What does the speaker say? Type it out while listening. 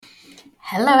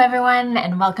Hello, everyone,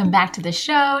 and welcome back to the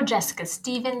show. Jessica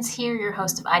Stevens here, your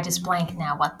host of I Just Blank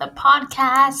Now What the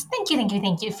podcast. Thank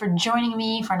you for joining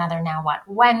me for another Now What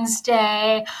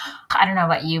Wednesday. I don't know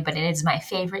about you, but it is my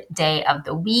favorite day of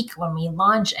the week when we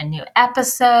launch a new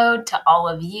episode to all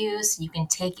of you so you can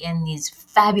take in these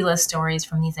fabulous stories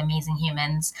from these amazing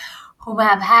humans who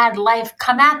have had life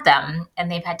come at them and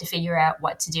they've had to figure out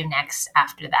what to do next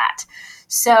after that.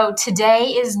 So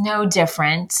today is no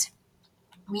different.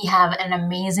 We have an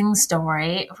amazing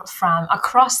story from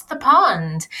across the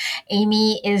pond.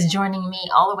 Amy is joining me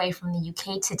all the way from the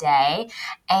UK today,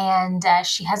 and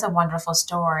she has a wonderful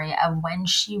story of when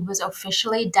she was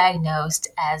officially diagnosed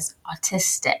as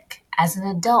autistic as an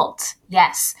adult.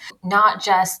 Yes, not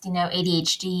just,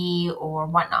 ADHD or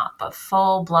whatnot, but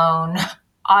full-blown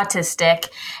autistic.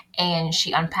 And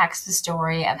she unpacks the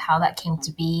story of how that came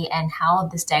to be and how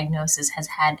this diagnosis has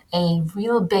had a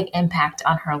real big impact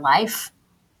on her life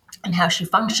and how she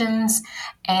functions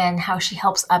and how she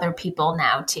helps other people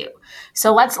now too.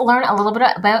 So let's learn a little bit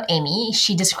about Amy.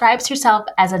 She describes herself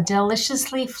as a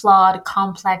deliciously flawed,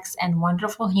 complex, and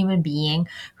wonderful human being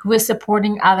who is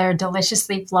supporting other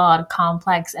deliciously flawed,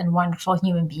 complex, and wonderful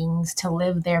human beings to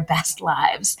live their best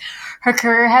lives. Her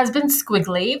career has been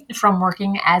squiggly, from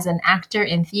working as an actor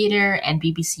in theater and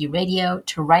BBC radio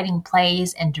to writing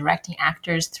plays and directing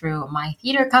actors through My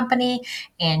Theater Company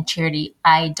and Charity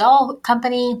Idol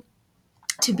Company,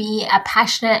 to be a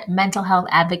passionate mental health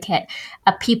advocate,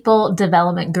 a people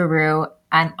development guru,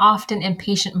 an often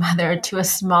impatient mother to a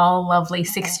small, lovely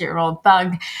 6-year-old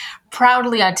thug,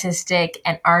 proudly autistic,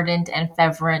 an ardent and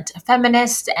fervent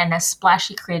feminist, and a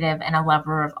splashy creative and a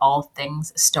lover of all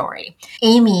things story.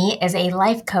 Amy is a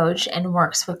life coach and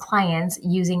works with clients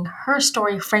using her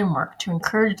story framework to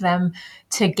encourage them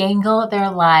to gangle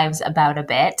their lives about a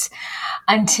bit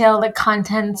until the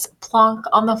contents plonk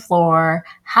on the floor,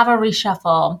 have a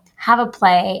reshuffle, have a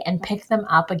play, and pick them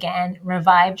up again,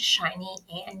 revived, shiny,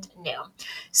 and new.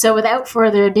 So without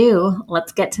further ado,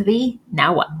 let's get to the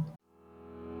now what.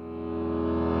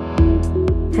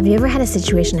 Have you ever had a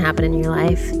situation happen in your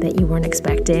life that you weren't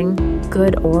expecting,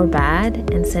 good or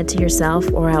bad, and said to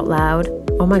yourself or out loud,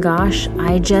 "Oh my gosh,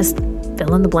 I just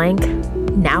fill in the blank.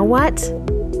 Now what?"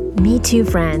 Me too,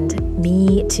 friend.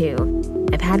 Me too.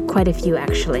 I've had quite a few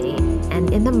actually,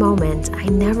 and in the moment, I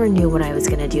never knew what I was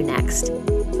going to do next.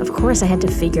 Of course, I had to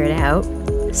figure it out,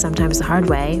 sometimes the hard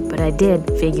way, but I did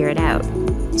figure it out.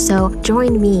 So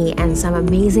join me and some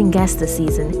amazing guests this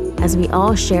season as we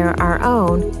all share our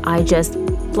own I just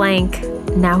blank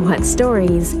now what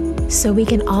stories, so we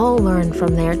can all learn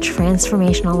from their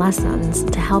transformational lessons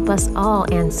to help us all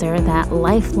answer that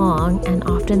lifelong and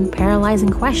often paralyzing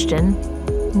question,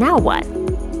 now what?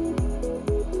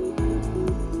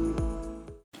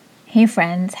 Hey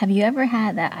friends, have you ever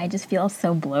had that I just feel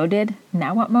so bloated,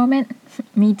 now what moment?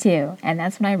 Me too, and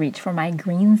that's when I reach for my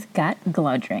Greens Gut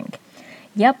Glow Drink.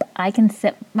 Yep, I can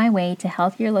sip my way to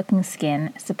healthier looking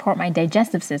skin, support my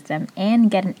digestive system, and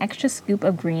get an extra scoop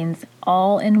of greens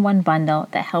all in one bundle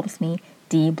that helps me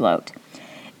de-bloat.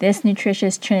 This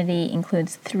nutritious trinity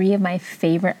includes 3 of my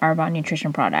favorite Arbonne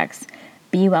nutrition products: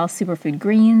 Be Well Superfood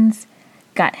Greens,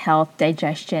 gut health,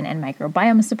 digestion, and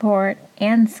microbiome support,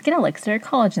 and Skin Elixir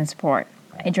collagen support.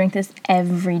 I drink this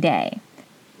every day.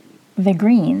 The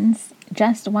greens,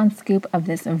 just 1 scoop of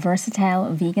this versatile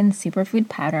vegan superfood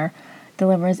powder,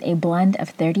 delivers a blend of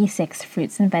 36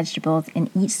 fruits and vegetables in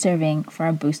each serving for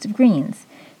a boost of greens,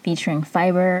 featuring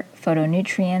fiber,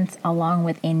 phytonutrients, along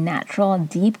with a natural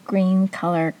deep green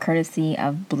color courtesy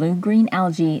of blue-green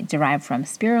algae derived from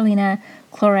spirulina,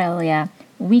 chlorella,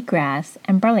 wheatgrass,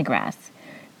 and barleygrass.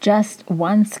 Just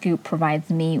 1 scoop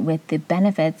provides me with the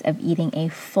benefits of eating a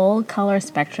full color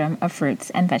spectrum of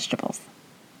fruits and vegetables.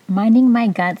 Minding my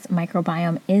gut's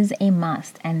microbiome is a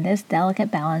must, and this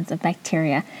delicate balance of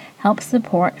bacteria helps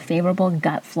support favorable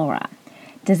gut flora.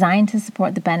 Designed to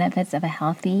support the benefits of a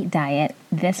healthy diet,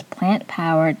 this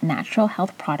plant-powered natural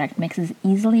health product mixes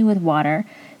easily with water,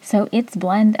 so its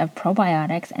blend of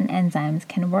probiotics and enzymes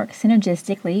can work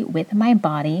synergistically with my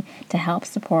body to help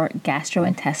support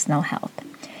gastrointestinal health.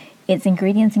 Its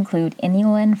ingredients include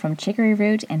inulin from chicory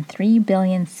root and 3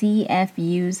 billion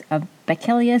CFUs of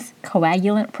Bacillus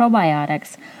coagulant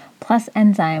probiotics, plus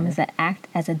enzymes that act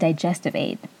as a digestive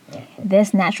aid.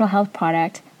 This natural health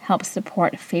product helps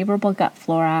support favorable gut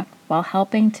flora while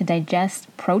helping to digest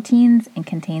proteins and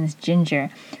contains ginger,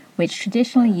 which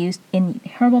traditionally used in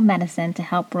herbal medicine to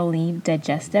help relieve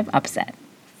digestive upset.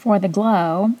 For the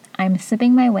glow, I'm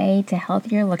sipping my way to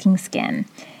healthier looking skin.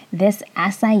 This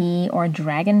acai or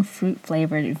dragon fruit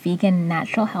flavored vegan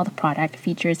natural health product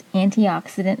features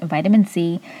antioxidant vitamin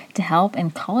C to help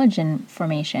in collagen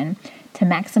formation to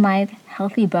maximize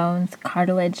healthy bones,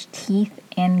 cartilage, teeth,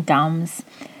 and gums,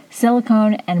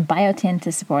 silicone and biotin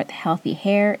to support healthy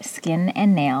hair, skin,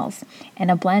 and nails, and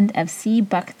a blend of sea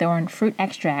buckthorn fruit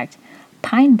extract,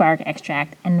 pine bark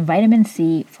extract, and vitamin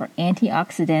C for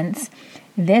antioxidants.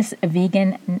 This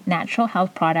vegan natural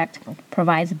health product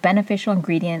provides beneficial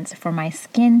ingredients for my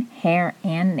skin, hair,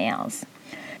 and nails.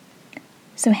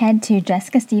 So head to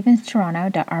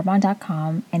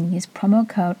jessicastephenstoronto.arbonne.com and use promo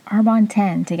code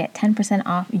ARBON10 to get 10%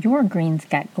 off your Greens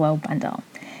Gut Glow bundle.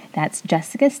 That's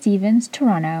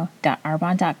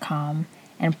jessicastephenstoronto.arbonne.com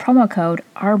and promo code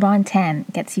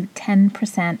ARBON10 gets you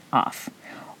 10% off.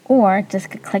 Or just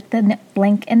click the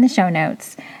link in the show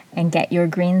notes and get your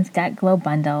Greens Gut Glow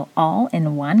bundle all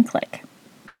in one click.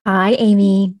 Hi,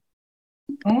 Amy.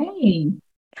 Hey.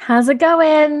 How's it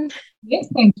going? Yes,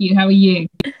 thank you. How are you?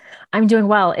 I'm doing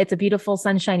well. It's a beautiful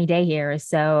sunshiny day here,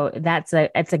 so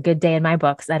it's a good day in my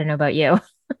books. I don't know about you.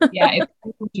 Yeah, it's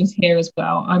gorgeous here as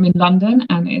well. I'm in London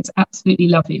and it's absolutely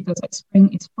lovely. It feels like spring.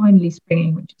 It's finally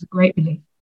springing, which is a great relief.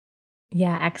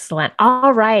 Yeah, excellent.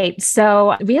 All right.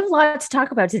 So we have a lot to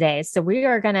talk about today. So we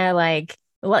are going to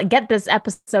get this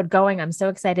episode going. I'm so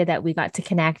excited that we got to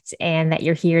connect and that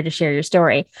you're here to share your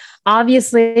story.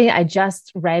 Obviously, I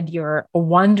just read your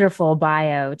wonderful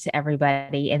bio to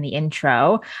everybody in the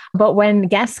intro, but when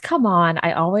guests come on,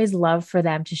 I always love for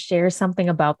them to share something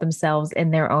about themselves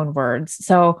in their own words.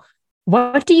 So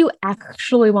what do you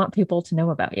actually want people to know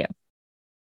about you?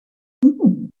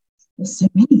 There's so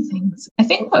many things. I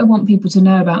think what I want people to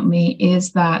know about me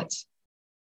is that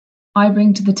I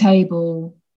bring to the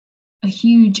table a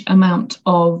huge amount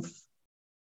of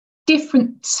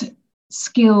different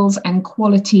skills and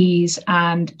qualities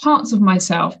and parts of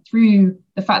myself through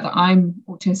the fact that I'm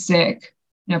autistic.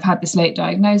 I've had this late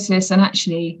diagnosis, and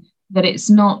actually that it's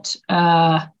not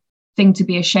a thing to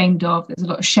be ashamed of. There's a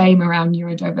lot of shame around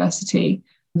neurodiversity,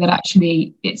 that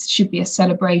actually it should be a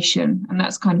celebration. And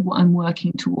that's kind of what I'm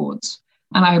working towards.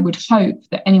 And I would hope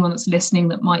that anyone that's listening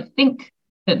that might think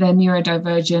that they're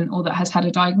neurodivergent or that has had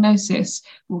a diagnosis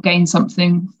will gain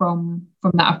something from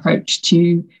that approach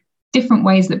to different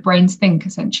ways that brains think,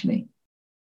 essentially.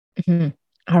 Mm-hmm.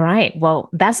 All right. Well,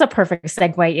 that's a perfect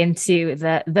segue into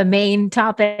the main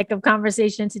topic of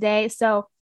conversation today. So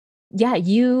yeah,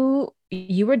 you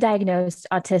were diagnosed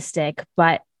autistic,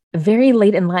 but very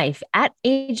late in life at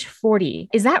age 40.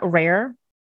 Is that rare?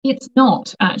 It's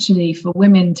not actually for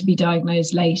women to be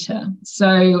diagnosed later.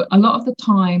 So a lot of the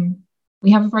time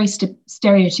we have a very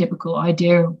stereotypical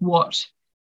idea of what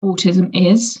autism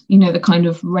is, the kind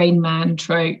of Rain Man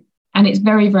trope. And it's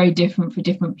very, very different for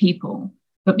different people.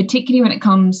 But particularly when it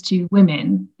comes to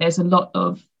women, there's a lot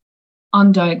of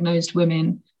undiagnosed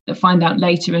women that find out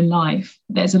later in life.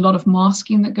 There's a lot of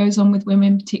masking that goes on with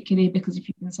women, particularly because if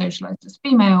you've been socialized as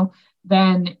female,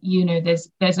 then,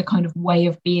 there's a kind of way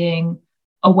of being,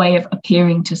 a way of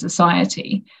appearing to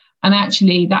society. And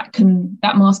actually that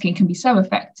masking can be so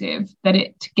effective that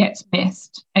it gets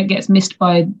missed. It gets missed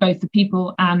by both the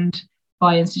people and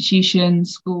by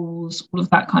institutions, schools, all of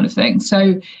that kind of thing.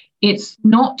 So it's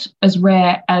not as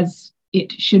rare as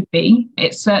it should be.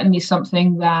 It's certainly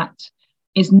something that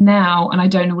is now, and I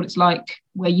don't know what it's like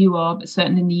where you are, but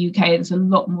certainly in the UK, there's a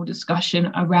lot more discussion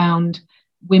around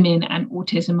women and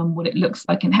autism and what it looks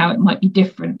like and how it might be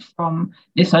different from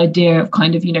this idea of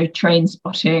kind of, train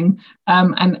spotting.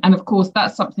 And of course,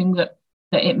 that's something that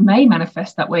it may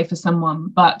manifest that way for someone,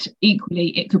 but equally,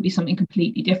 it could be something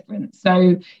completely different.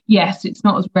 So yes, it's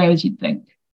not as rare as you'd think.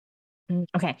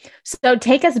 Okay. So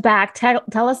take us back.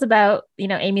 Tell us about,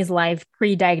 Amy's life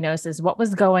pre-diagnosis. What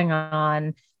was going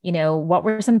on? What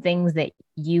were some things that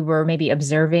you were maybe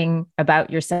observing about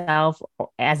yourself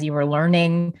as you were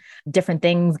learning different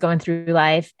things going through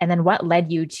life? And then what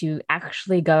led you to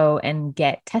actually go and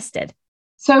get tested?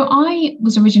 So I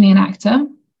was originally an actor.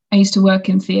 I used to work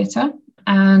in theatre,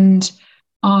 and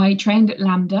I trained at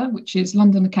LAMDA, which is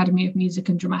London Academy of Music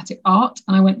and Dramatic Art.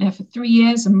 And I went there for 3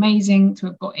 years. Amazing to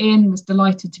have got in, was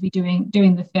delighted to be doing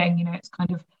the thing. It's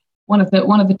kind of one of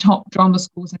the top drama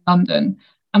schools in London.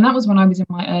 And that was when I was in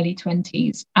my early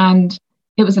 20s. And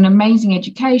it was an amazing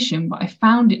education, but I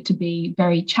found it to be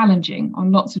very challenging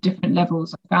on lots of different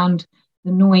levels. I found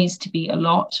the noise to be a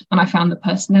lot, and I found the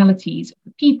personalities of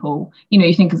the people.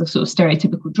 You think of the sort of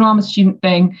stereotypical drama student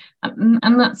thing,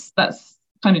 and that's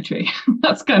kind of true.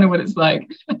 That's kind of what it's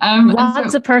like.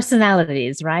 Lots of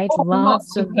personalities, right?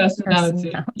 Lots of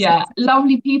personality. Yeah,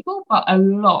 lovely people, but a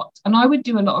lot. And I would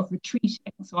do a lot of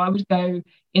retreating. So I would go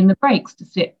in the breaks to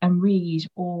sit and read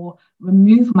or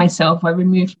remove myself. I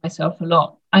removed myself a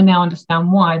lot. I now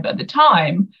understand why. But at the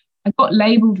time, I got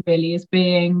labeled really as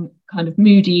being kind of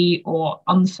moody or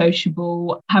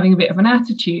unsociable, having a bit of an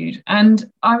attitude.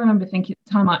 And I remember thinking at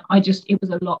the time, it was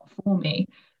a lot for me.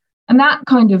 And that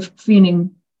kind of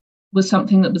feeling was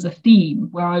something that was a theme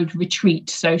where I would retreat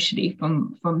socially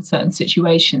from certain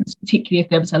situations, particularly if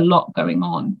there was a lot going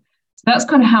on. So that's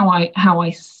kind of how I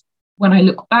when I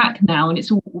look back now, and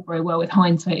it's all very well with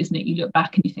hindsight, isn't it? You look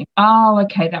back and you think, oh,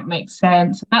 okay, that makes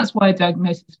sense. And that's why a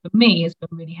diagnosis for me has been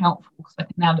really helpful, because I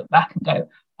can now look back and go,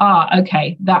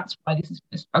 okay, that's why this has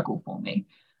been a struggle for me.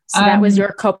 So that was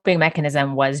your coping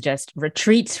mechanism, was just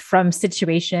retreat from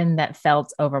situation that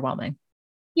felt overwhelming.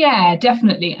 Yeah,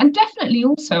 definitely. And definitely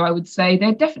also, I would say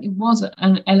there definitely was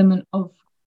an element of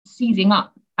seizing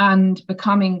up and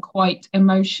becoming quite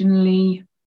emotionally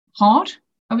hard,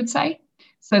 I would say.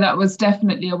 So that was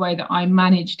definitely a way that I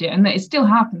managed it. And that it still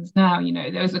happens now,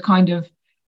 there's a kind of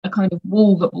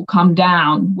wall that will come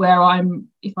down where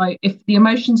if the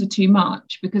emotions are too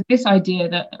much, because this idea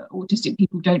that autistic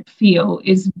people don't feel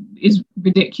is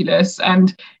ridiculous.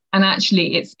 And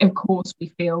actually, it's, of course, we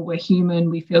feel we're human,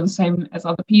 we feel the same as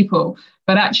other people.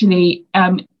 But actually,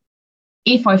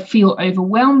 if I feel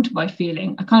overwhelmed by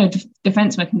feeling, a kind of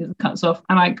defense mechanism cuts off,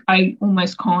 and I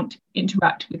almost can't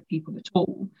interact with people at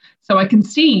all. So I can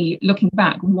see, looking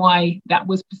back, why that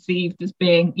was perceived as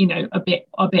being, a bit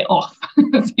off.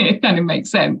 It kind of makes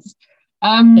sense.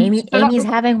 Amy's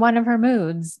having one of her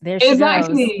moods. There she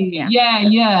exactly goes.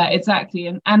 Yeah, exactly.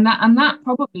 And that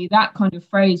probably, that kind of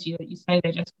phrase that you say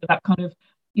there, Jessica, that kind of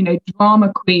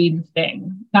drama queen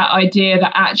thing, that idea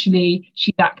that actually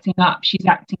she's acting up, she's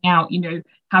acting out,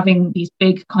 having these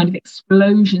big kind of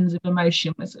explosions of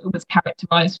emotion was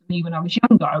characterized for me when I was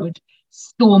younger. I would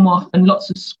storm off and lots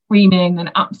of screaming and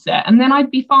upset, and then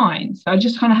I'd be fine. So I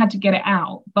just kind of had to get it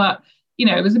out. But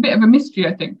it was a bit of a mystery,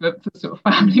 I think, for sort of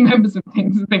family members and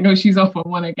things to think, oh, she's off on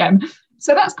one again.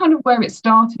 So that's kind of where it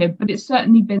started. But it's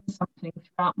certainly been something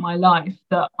throughout my life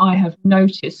that I have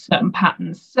noticed certain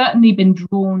patterns, certainly been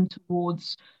drawn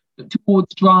towards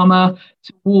drama,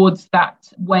 towards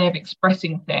that way of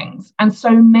expressing things. And so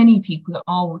many people that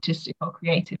are autistic are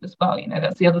creative as well.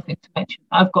 That's the other thing to mention.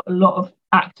 I've got a lot of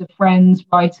actor friends,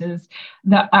 writers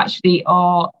that actually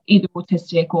are either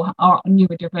autistic or are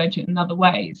neurodivergent in other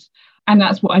ways. And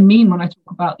that's what I mean when I talk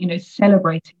about,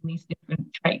 celebrating these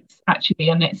different traits, actually.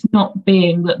 And it's not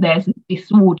being that there's a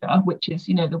disorder, which is,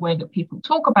 the way that people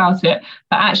talk about it,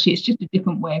 but actually it's just a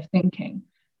different way of thinking.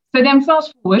 So then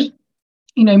fast forward,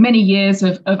 many years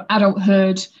of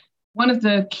adulthood. One of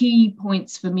the key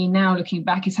points for me now, looking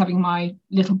back, is having my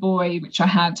little boy, which I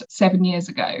had 7 years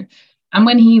ago. And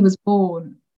when he was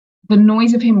born, the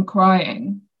noise of him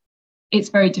crying, it's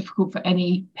very difficult for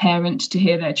any parent to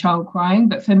hear their child crying.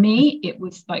 But for me, it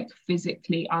was like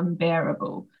physically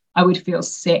unbearable. I would feel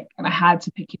sick and I had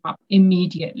to pick him up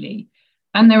immediately.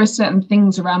 And there are certain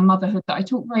things around motherhood that I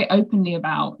talk very openly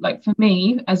about. Like for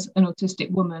me, as an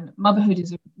autistic woman, motherhood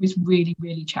is really,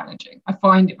 really challenging. I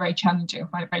find it very challenging. I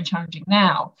find it very challenging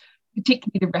now,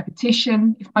 particularly the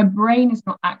repetition. If my brain is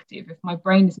not active, if my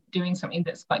brain isn't doing something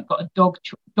that's like got a dog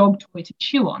toy to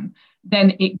chew on,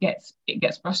 then it gets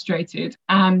frustrated.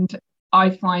 And I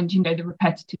find, the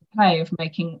repetitive play of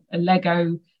making a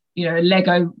Lego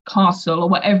castle or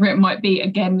whatever it might be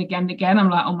again and again and again,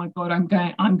 I'm like, oh my God, I'm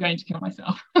going to kill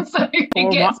myself. So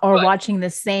or watching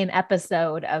the same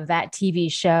episode of that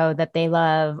TV show that they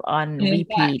love on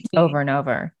repeat over and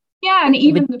over. Yeah, and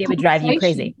even it would drive you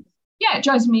crazy. Yeah, it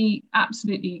drives me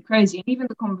absolutely crazy. And even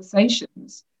the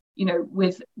conversations,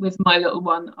 with my little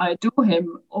one, I adore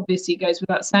him, obviously goes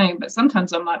without saying, but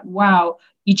sometimes I'm like, wow,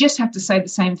 you just have to say the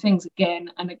same things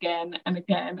again and again and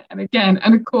again and again.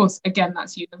 And of course, again,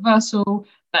 that's universal.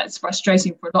 That's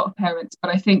frustrating for a lot of parents.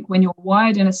 But I think when you're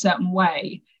wired in a certain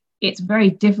way, it's very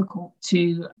difficult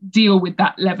to deal with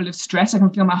that level of stress. I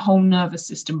can feel my whole nervous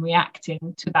system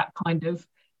reacting to that kind of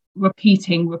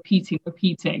repeating,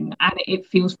 and it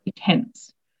feels very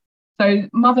tense. So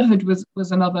motherhood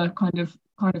was another kind of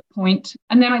point.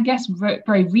 And then I guess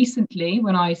very recently,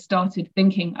 when I started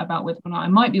thinking about whether or not I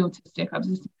might be autistic, I was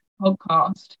listening to a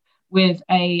podcast with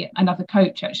another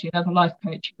coach, actually, another life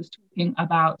coach, who was talking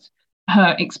about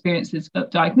her experiences of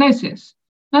diagnosis.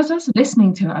 And as I was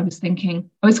listening to it, I was thinking,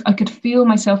 I could feel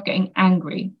myself getting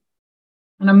angry.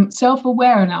 And I'm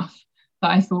self-aware enough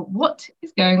that I thought, what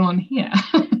is going on here?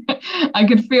 I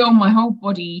could feel my whole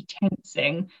body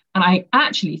tensing. And I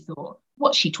actually thought,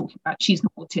 what's she talking about? She's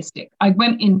not autistic. I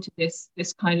went into this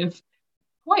kind of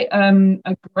quite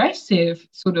aggressive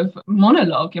sort of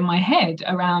monologue in my head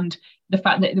around the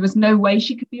fact that there was no way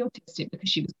she could be autistic because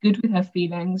she was good with her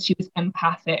feelings, she was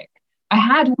empathic. I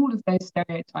had all of those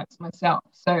stereotypes myself.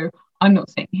 So I'm not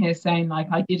sitting here saying like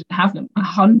I didn't have them.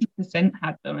 100%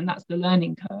 had them, and that's the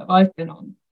learning curve I've been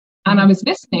on. And I was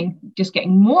listening, just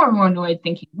getting more and more annoyed,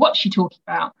 thinking, what's she talking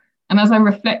about? And as I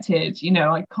reflected,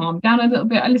 I calmed down a little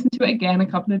bit. I listened to it again a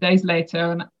couple of days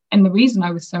later. And the reason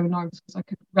I was so annoyed was because I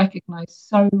could recognize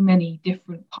so many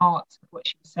different parts of what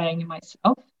she was saying in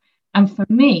myself. And for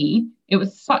me, it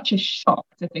was such a shock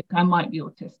to think I might be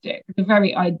autistic. The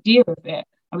very idea of it,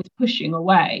 I was pushing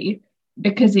away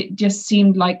because it just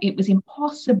seemed like it was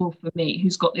impossible for me,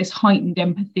 who's got this heightened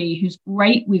empathy, who's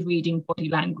great with reading body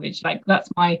language. Like that's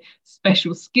my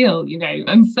special skill,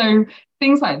 And so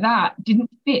things like that didn't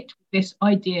fit with this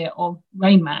idea of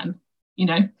Rain Man,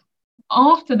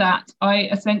 After that, I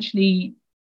essentially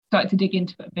started to dig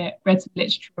into it a bit, read some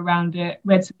literature around it,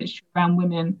 read some literature around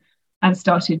women, and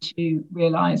started to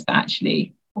realize that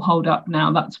actually, well, hold up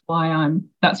now, that's why I'm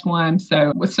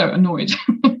was so annoyed.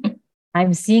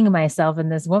 I'm seeing myself in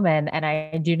this woman, and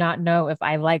I do not know if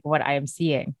I like what I am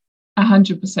seeing.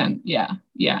 100%. Yeah.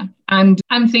 And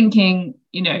I'm thinking,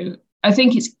 I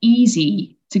think it's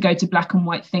easy to go to black and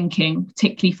white thinking,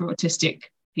 particularly for autistic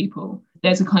people.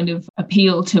 There's a kind of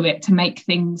appeal to it to make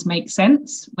things make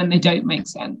sense when they don't make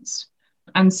sense.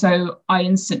 And so I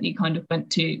instantly kind of went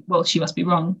to, well, she must be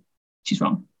wrong. She's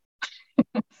wrong.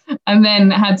 And then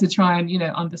had to try and,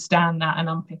 understand that and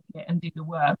unpick it and do the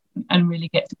work and really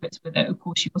get to grips with it. Of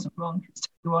course, she wasn't wrong. She's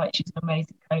right. She's an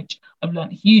amazing coach. I've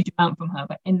learned a huge amount from her.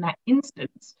 But in that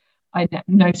instance, I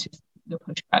noticed the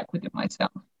pushback within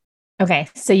myself. Okay.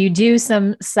 So you do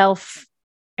some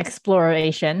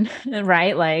self-exploration,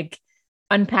 right? Like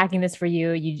unpacking this for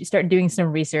you. You start doing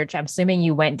some research. I'm assuming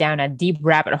you went down a deep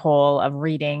rabbit hole of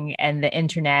reading and the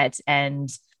internet and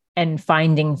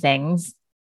finding things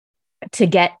to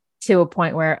get to a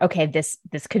point where, okay, this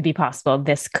could be possible.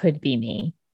 This could be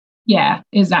me. Yeah,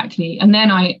 exactly. And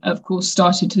then I, of course,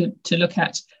 started to look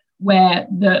at where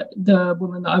the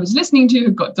woman that I was listening to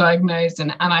had got diagnosed.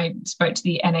 And I spoke to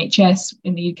the NHS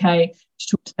in the UK to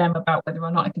talk to them about whether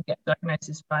or not I could get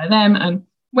diagnosis via them, and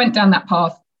went down that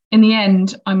path. In the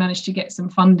end, I managed to get some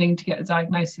funding to get a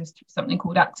diagnosis through something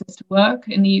called Access to Work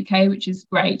in the UK, which is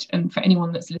great. And for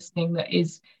anyone that's listening that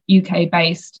is UK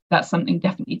based, that's something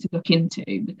definitely to look into,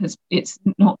 because it's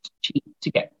not cheap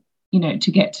to get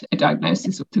a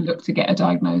diagnosis or to look to get a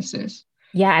diagnosis.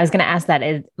 Yeah, I was going to ask that.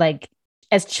 Is like,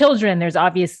 as children, there's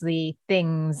obviously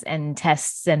things and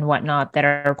tests and whatnot that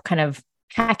are kind of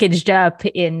packaged up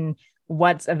in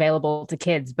what's available to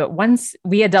kids. But once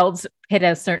we adults hit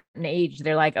a certain age,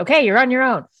 they're like, okay, you're on your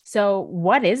own. So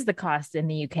what is the cost in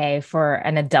the UK for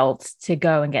an adult to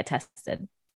go and get tested?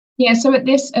 Yeah, so at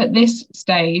this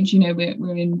stage,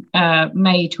 we're in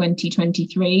May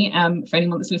 2023. For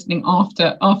anyone that's listening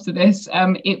after this,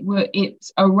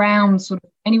 it's around sort of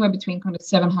anywhere between kind of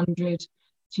 700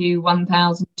 to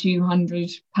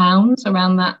 1,200 pounds,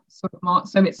 around that sort of mark.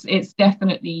 So it's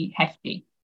definitely hefty,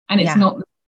 and it's not the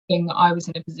thing that I was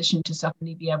in a position to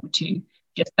suddenly be able to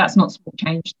just. That's not small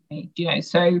change to me,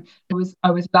 So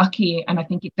I was lucky, and I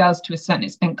think it does to a certain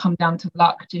extent come down to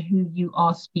luck, to who you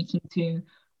are speaking to,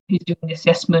 who's doing the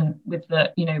assessment with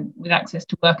with Access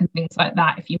to Work and things like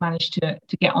that, if you manage to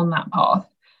get on that path.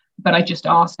 But I just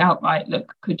asked outright,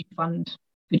 look, could you fund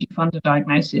a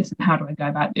diagnosis, and how do I go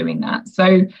about doing that?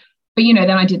 So, but then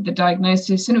I did the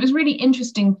diagnosis, and it was really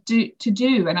interesting to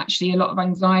do, and actually a lot of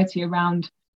anxiety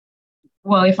around,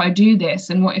 well, if I do this,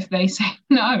 and what if they say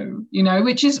no,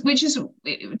 which is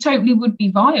it totally would be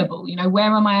viable,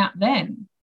 where am I at then?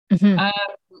 Mm-hmm.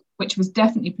 Which was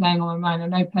definitely playing on my mind.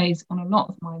 I know plays on a lot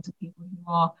of minds of people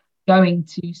who are going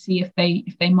to see if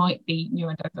they might be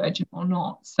neurodivergent or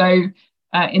not. So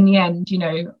in the end,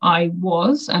 I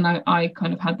was, and I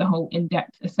kind of had the whole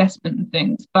in-depth assessment and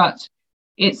things, but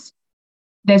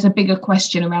there's a bigger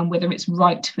question around whether it's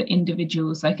right for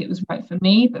individuals. Like, it was right for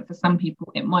me, but for some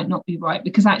people it might not be right,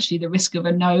 because actually the risk of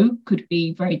a no could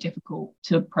be very difficult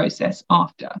to process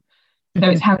after. So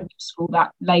it's how useful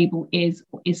that label is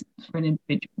or isn't for an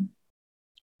individual.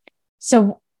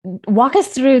 So walk us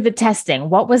through the testing.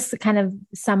 What was kind of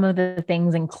some of the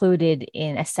things included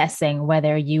in assessing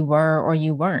whether you were or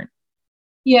you weren't?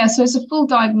 Yeah, so it's a full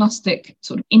diagnostic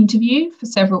sort of interview for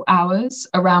several hours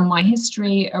around my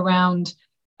history, around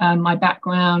my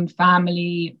background,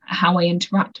 family, how I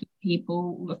interact with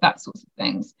people, all of that sorts of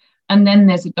things. And then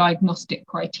there's a diagnostic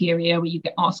criteria where you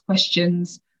get asked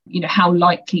questions how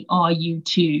likely are you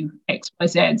to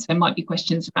XYZ? So there might be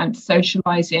questions around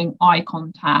socializing, eye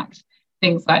contact,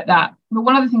 things like that. But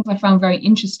one of the things I found very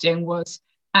interesting was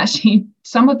actually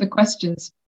some of the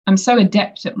questions. I'm so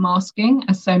adept at masking,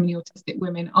 as so many autistic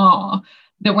women are,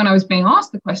 that when I was being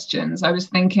asked the questions, I was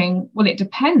thinking, well, it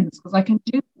depends, because I can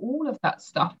do all of that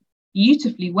stuff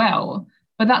beautifully well,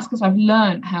 but that's because I've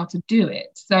learned how to do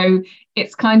it. So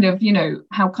it's kind of,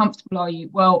 how comfortable are you?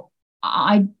 Well,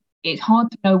 it's hard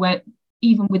to know when,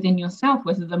 even within yourself,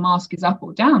 whether the mask is up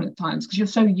or down at times, because you're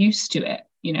so used to it,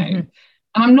 Mm-hmm. And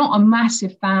I'm not a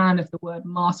massive fan of the word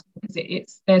mask,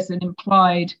 because there's an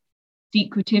implied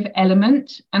secretive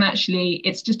element, and actually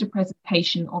it's just a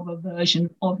presentation of a version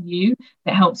of you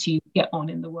that helps you get on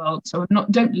in the world. So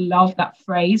don't love that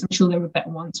phrase. I'm sure there were better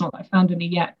ones, not that I found any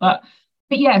yet, but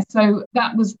yeah, so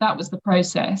that was the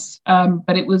process.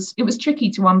 But it was tricky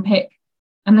to unpick,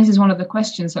 and this is one of the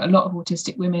questions that a lot of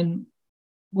autistic women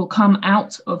will come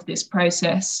out of this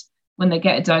process when they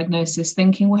get a diagnosis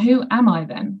thinking, well, who am I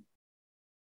then?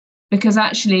 Because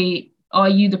actually, are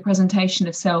you the presentation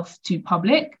of self to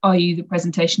public? Are you the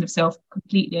presentation of self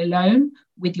completely alone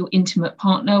with your intimate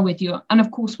partner, and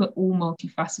of course we're all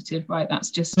multifaceted, right?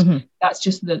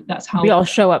 That's how we all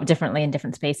show up differently in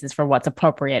different spaces for what's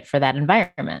appropriate for that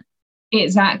environment.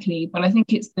 Exactly. But I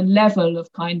think it's the level of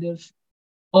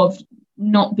of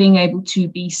not being able to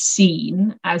be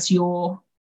seen as your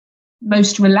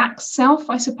most relaxed self,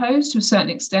 I suppose, to a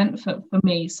certain extent, for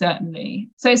me,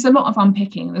 certainly. So it's a lot of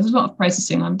unpicking. There's a lot of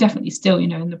processing. I'm definitely still,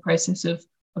 in the process of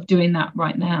doing that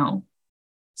right now.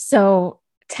 So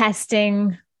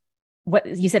testing, what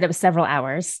you said, it was several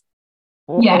hours.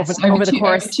 Yes, over the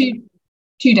course of 2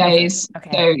 days.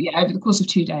 Okay. So yeah, over the course of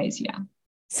 2 days, yeah.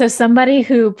 So somebody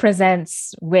who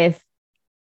presents with,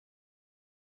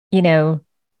 your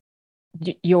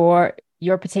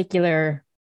particular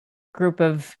group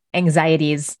of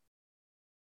anxieties,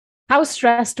 how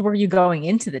stressed were you going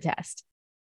into the test?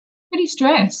 Pretty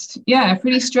stressed. Yeah,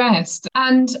 pretty stressed.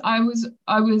 And I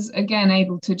was again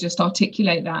able to just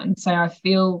articulate that and say I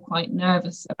feel quite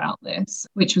nervous about this,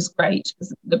 which was great,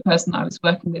 because the person I was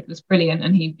working with was brilliant,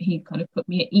 and he kind of put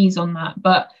me at ease on that.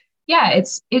 But yeah,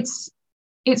 it's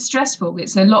stressful.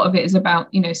 It's a lot of it is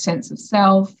about, sense of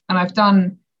self. And I've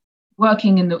done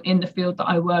working in the field that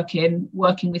I work in,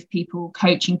 working with people,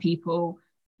 coaching people,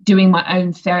 doing my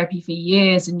own therapy for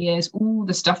years and years, all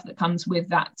the stuff that comes with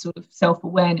that sort of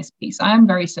self-awareness piece. I am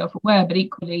very self-aware, but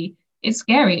equally it's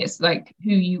scary. It's like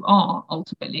who you are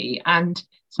ultimately. And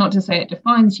it's not to say it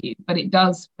defines you, but it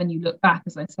does, when you look back,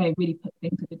 as I say, really put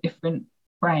things in a different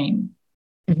frame.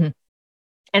 Mm-hmm.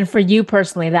 And for you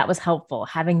personally, that was helpful,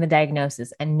 having the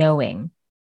diagnosis and knowing.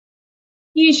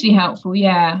 Hugely helpful,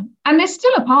 yeah. And there's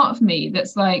still a part of me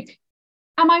that's like,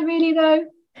 am I really though?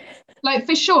 Like,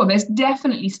 for sure, there's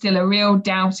definitely still a real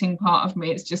doubting part of me.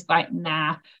 It's just like,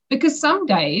 nah. Because some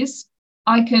days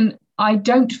I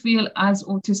don't feel as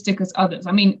autistic as others.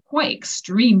 I mean, quite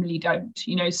extremely don't.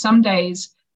 Some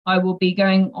days I will be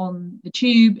going on the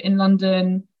tube in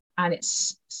London and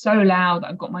it's so loud that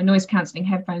I've got my noise cancelling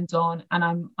headphones on,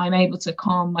 and I'm able to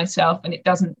calm myself and it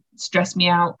doesn't stress me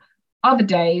out. Other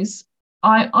days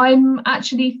I'm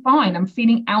actually fine. I'm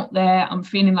feeling out there. I'm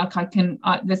feeling like I can,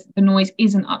 the noise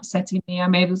isn't upsetting me.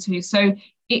 I'm able to. So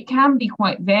it can be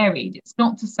quite varied. It's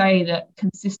not to say that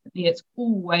consistently it's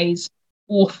always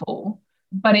awful,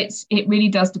 but it really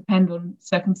does depend on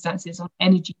circumstances, on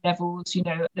energy levels.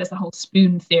 There's the whole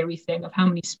spoon theory thing of how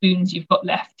many spoons you've got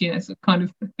left. It's a kind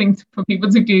of thing for people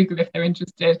to Google if they're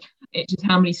interested. It's just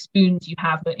how many spoons you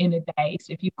have in a day.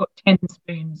 So if you've got 10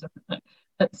 spoons at the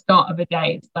start of a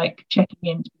day, it's like checking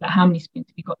in how many spoons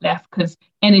have you got left, because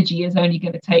energy is only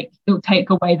going to it'll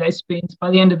take away those spoons. By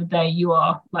the end of the day, you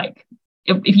are like,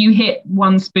 if you hit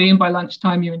one spoon by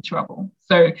lunchtime, you're in trouble.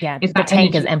 So yeah, the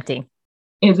tank is empty.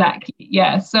 Exactly.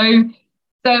 Yeah. So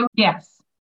yes.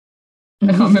 I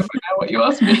can't remember now what you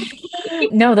asked me.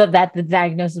 No, that the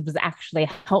diagnosis was actually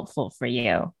helpful for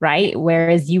you, right?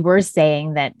 Whereas you were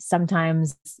saying that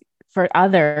sometimes for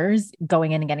others,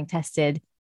 going in and getting tested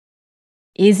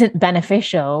isn't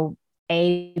beneficial,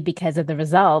 because of the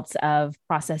results of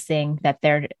processing that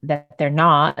they're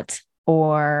not,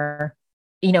 or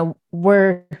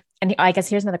and I guess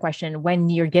here's another question: when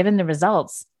you're given the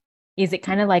results, is it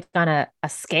kind of like on a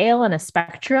scale and a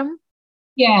spectrum?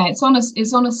 Yeah, it's on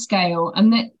a scale,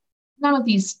 and that none of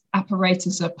these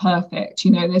apparatus are perfect.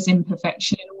 There's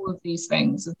imperfection in all of these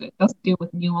things. It doesn't deal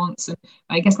with nuance, and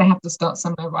I guess they have to start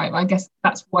somewhere, right? I guess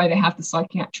that's why they have the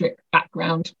psychiatric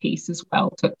background piece as well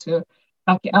to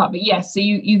back it up. But yes, so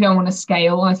you go on a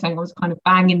scale. I think I was kind of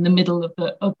bang in the middle of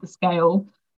the scale.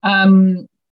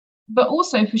 but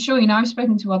also for sure, I've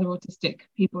spoken to other autistic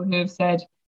people who have said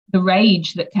the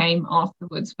rage that came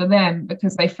afterwards for them,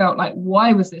 because they felt like,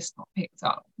 why was this not picked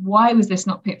up? Why was this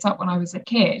not picked up when I was a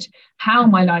kid? How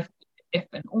my life was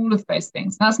different, all of those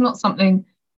things. That's not something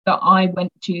that I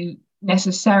went to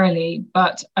necessarily,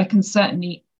 but there's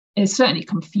certainly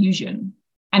confusion,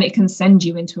 and it can send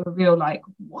you into a real, like,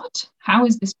 what? How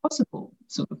is this possible?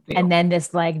 Sort of feel. And then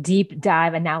this like deep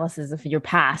dive analysis of your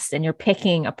past, and you're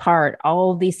picking apart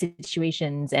all these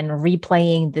situations and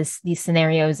replaying these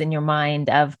scenarios in your mind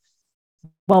of,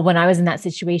 well, when I was in that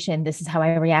situation, this is how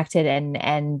I reacted.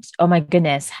 And oh my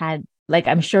goodness,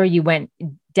 I'm sure you went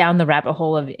down the rabbit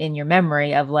hole of in your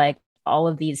memory of like all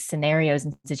of these scenarios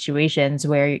and situations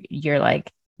where you're like,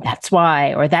 that's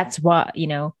why, or that's what,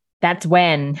 that's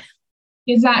when.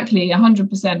 Exactly,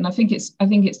 100%. And I think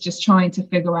it's just trying to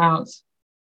figure out,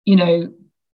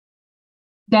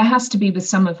 there has to be, with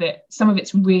some of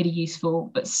it's really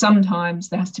useful, but sometimes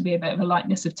there has to be a bit of a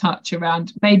lightness of touch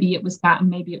around, maybe it was that and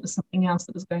maybe it was something else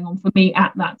that was going on for me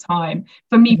at that time.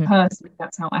 For me personally,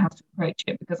 that's how I have to approach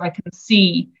it, because I can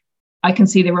see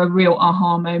there are real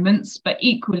aha moments, but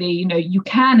equally, you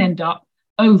can end up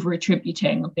over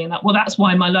attributing, of being like, well, that's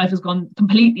why my life has gone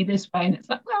completely this way. And it's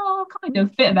like, well, kind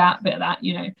of bit of that.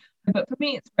 But for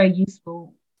me, it's very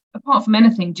useful, apart from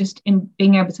anything, just in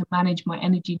being able to manage my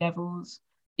energy levels,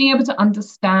 being able to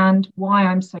understand why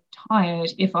I'm so tired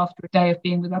if after a day of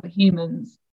being with other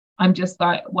humans, I'm just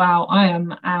like, wow, I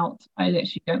am out. I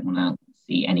literally don't want to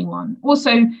see anyone.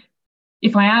 Also,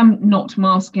 if I am not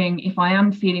masking, if I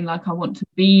am feeling like I want to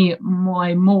be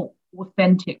my more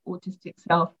authentic autistic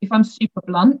self, if I'm super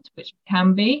blunt, which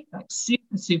can be like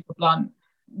super, super blunt,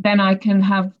 then I can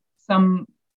have some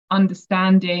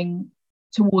understanding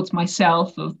towards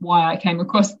myself of why I came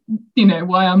across,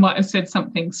 why I might have said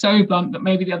something so blunt that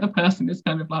maybe the other person is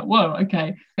kind of like, whoa,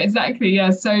 okay, exactly, yeah.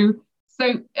 So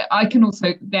I can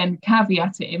also then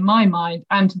caveat it in my mind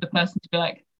and to the person to be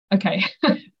like, okay,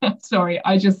 sorry,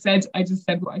 I just said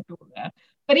what I thought there.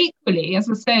 But equally, as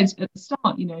I said at the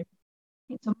start,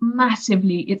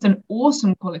 it's an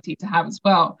awesome quality to have as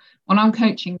well. When I'm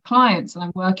coaching clients and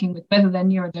I'm working with, whether they're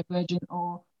neurodivergent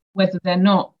or whether they're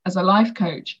not, as a life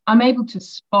coach, I'm able to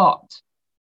spot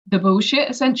the bullshit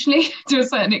essentially to a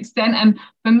certain extent. And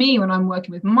for me, when I'm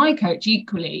working with my coach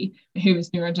equally, who is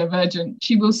neurodivergent,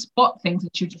 she will spot things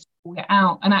and she'll just call it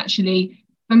out. And actually,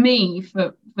 for me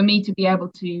to be able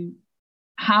to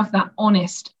have that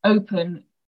honest, open,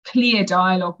 clear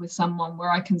dialogue with someone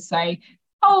where I can say,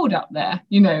 hold up there,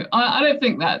 I don't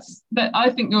think that. I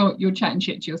think you're chatting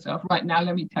shit to yourself right now.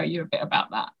 Let me tell you a bit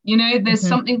about that. There's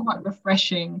something quite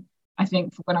refreshing, I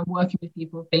think, for when I'm working with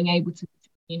people, being able to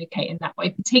communicate in that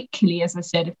way, particularly, as I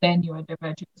said, if they're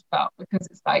neurodivergent as well, because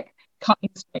it's like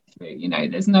cutting straight through,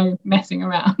 there's no messing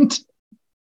around.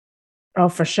 Oh,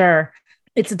 for sure.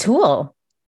 It's a tool.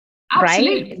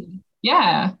 Absolutely. Right?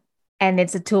 Yeah. And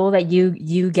it's a tool that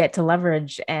you get to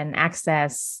leverage and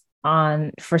access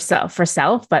on for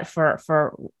self, but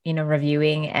for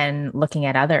reviewing and looking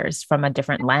at others from a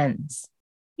different lens.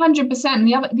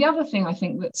 100%. The other thing I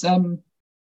think that's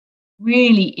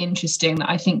really interesting that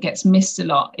I think gets missed a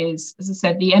lot is, as I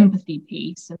said, the empathy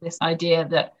piece, and this idea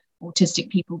that autistic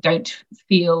people don't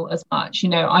feel as much.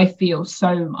 I feel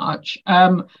so much.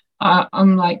 I'm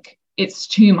like, it's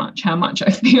too much how much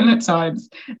I feel at times.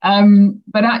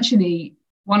 But actually,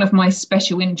 one of my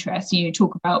special interests,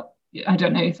 talk about, I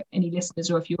don't know if any listeners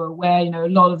or if you're aware, a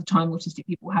lot of the time autistic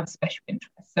people have special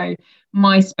interests. So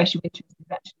my special interest is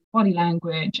actually body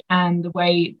language and the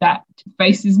way that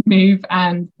faces move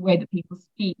and the way that people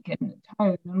speak and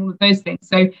tone and all of those things.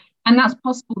 So, and that's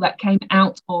possible, that came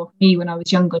out of me when I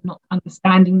was younger, not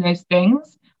understanding those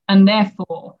things, and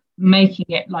therefore making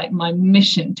it like my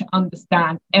mission to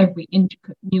understand every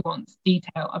intricate nuanced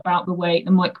detail about the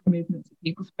micro movements of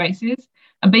people's faces,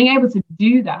 and being able to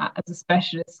do that as a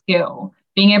specialist skill,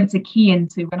 being able to key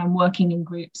into when I'm working in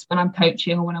groups, when I'm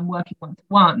coaching, or when I'm working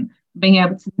one-to-one, being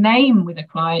able to name with a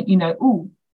client,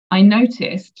 oh, I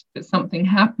noticed that something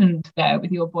happened there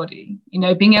with your body,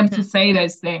 being able to say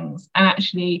those things. And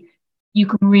actually you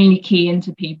can really key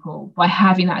into people by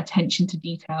having that attention to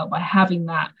detail, by having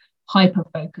that hyper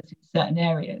focus in certain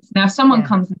areas. Now, if someone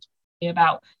comes and talks to me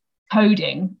about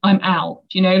coding, I'm out,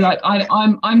 like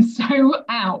I'm so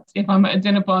out. If I'm at a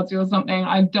dinner party or something,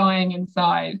 I'm dying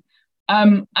inside.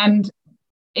 And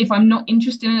if I'm not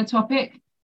interested in a topic,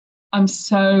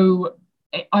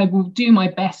 I will do my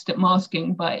best at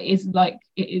masking, but it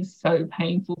is so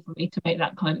painful for me to make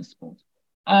that kind of small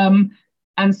talk.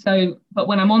 And so, but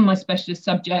when I'm on my specialist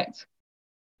subject,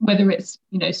 whether it's,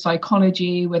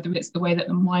 psychology, whether it's the way that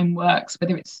the mind works,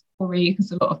 whether it's story,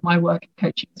 because a lot of my work in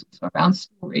coaching is also around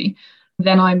story,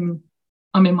 then I'm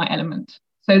in my element.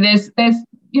 So there's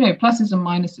pluses and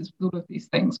minuses with all of these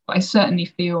things, but I certainly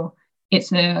feel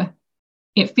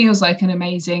it feels like an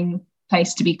amazing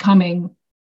place to be coming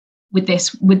with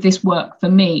this work for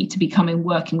me, to be coming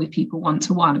working with people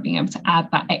one-to-one and being able to add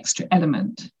that extra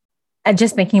element. And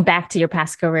just thinking back to your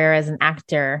past career as an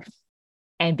actor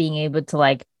and being able to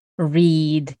like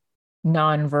read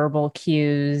nonverbal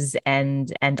cues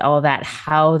and all of that,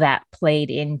 how that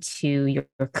played into your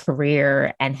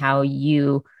career and how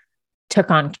you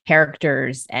took on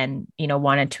characters and,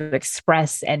 wanted to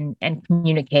express and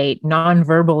communicate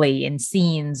non-verbally in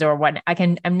scenes or what.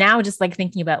 I'm now just like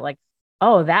thinking about like,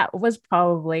 oh, that was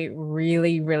probably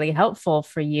really, really helpful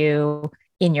for you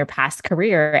in your past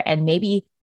career. And maybe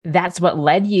that's what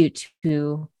led you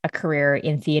to a career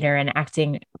in theater and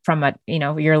acting from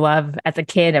your love as a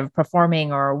kid of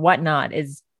performing or whatnot,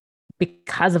 is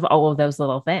because of all of those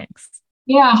little things.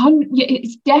 Yeah,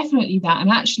 it's definitely that.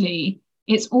 And actually,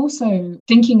 it's also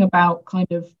thinking about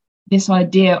kind of this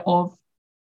idea of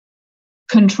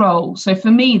control. So for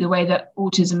me, the way that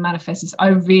autism manifests is I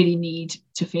really need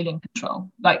to feel in control.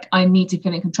 Like I need to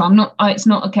feel in control. It's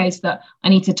not a case that I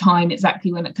need to time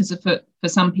exactly when, because for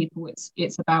some people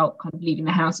it's about kind of leaving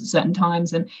the house at certain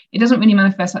times, and it doesn't really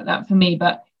manifest like that for me.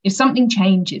 But if something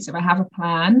changes, if I have a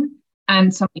plan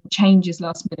and something changes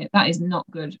last minute, that is not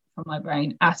good for my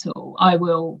brain at all. I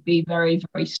will be very,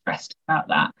 very stressed about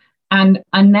that. And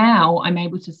now I'm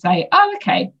able to say, oh,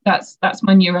 okay, that's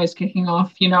my neuros kicking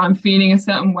off. I'm feeling a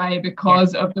certain way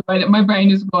because of the way that my brain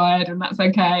is wired, and that's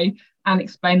okay, and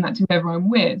explain that to whoever I'm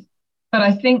with. But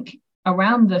I think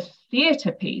around the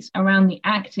theatre piece, around the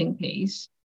acting piece,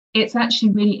 it's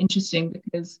actually really interesting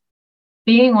because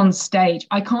being on stage,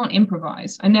 I can't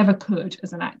improvise. I never could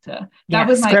as an actor. That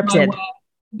was like scripted. my worst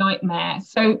nightmare.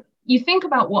 So you think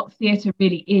about what theatre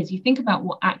really is, you think about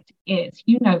what acting is,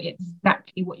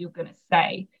 exactly what you're going to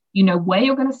say, where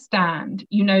you're going to stand,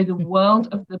 the world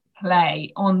of the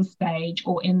play on stage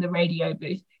or in the radio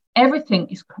booth. Everything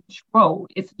is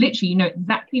controlled. It's literally,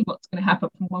 exactly what's going to happen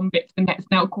from one bit to the next.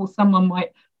 Now, of course, someone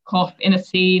might cough in a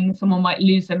scene, someone might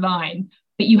lose a line,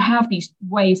 but you have these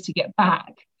ways to get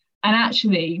back. And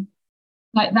actually,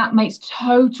 like that makes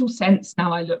total sense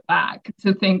now I look back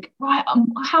to think, right,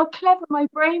 how clever my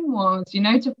brain was,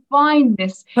 to find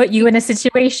this. Put you in a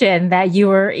situation that you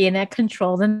were in a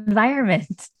controlled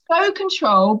environment. So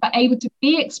controlled, but able to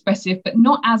be expressive, but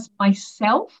not as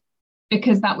myself,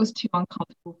 because that was too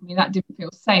uncomfortable for me. That didn't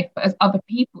feel safe, but as other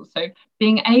people. So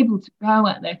being able to go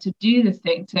out there to do the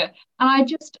thing,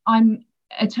 I'm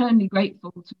eternally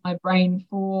grateful to my brain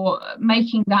for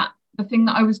making that the thing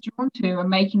that I was drawn to, and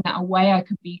making that a way I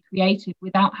could be creative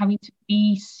without having to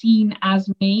be seen as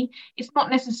me. It's not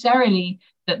necessarily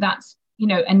that's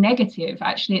a negative.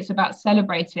 Actually, it's about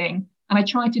celebrating. And I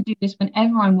try to do this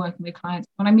whenever I'm working with clients,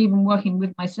 when I'm even working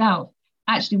with myself.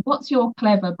 Actually, what's your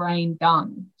clever brain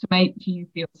done to make you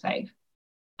feel safe?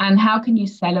 And how can you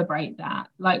celebrate that?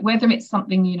 Like whether it's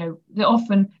something, that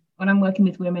often when I'm working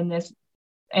with women, there's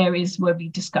areas where we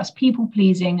discuss people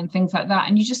pleasing and things like that,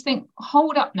 and you just think,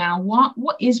 hold up now,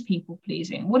 what is people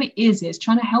pleasing? What it is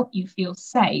trying to help you feel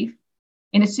safe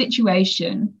in a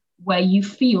situation where you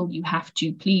feel you have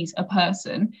to please a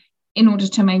person in order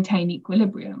to maintain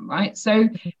equilibrium, right? So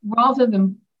rather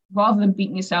than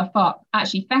beating yourself up,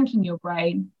 actually thanking your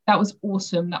brain, that was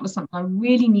awesome, that was something I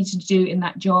really needed to do in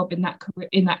that job, in that career,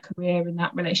 in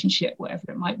that relationship, whatever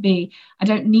it might be. I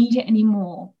don't need it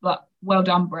anymore, but well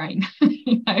done, brain.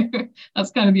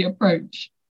 That's kind of the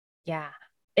approach. Yeah,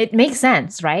 it makes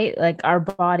sense, right? Like our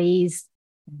bodies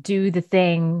do the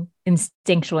thing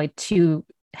instinctually to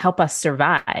help us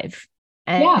survive.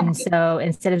 And so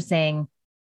instead of saying,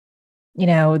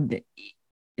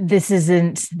 this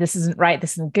isn't right,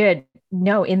 this isn't good,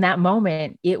 no, in that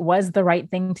moment it was the right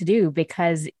thing to do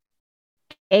because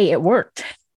it worked.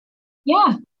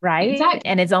 Yeah, right. Exactly.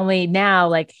 And it's only now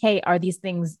like, hey, are these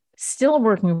things still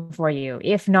working for you?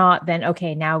 If not, then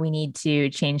okay, now we need to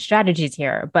change strategies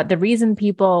here. But the reason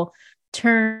people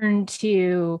turn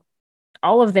to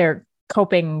all of their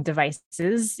coping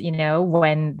devices,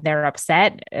 when they're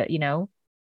upset,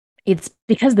 it's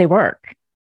because they work.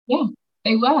 Yeah,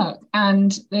 they work.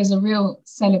 And there's a real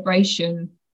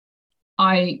celebration.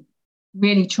 I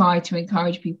really try to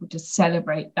encourage people to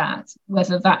celebrate that,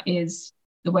 whether that is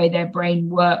the way their brain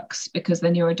works because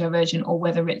they're neurodivergent, or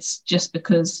whether it's just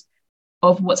because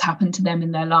of what's happened to them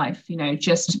in their life.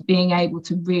 Just being able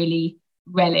to really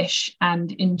relish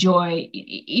and enjoy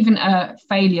even a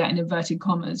failure in inverted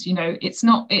commas.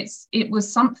 It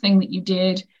was something that you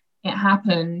did, it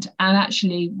happened, and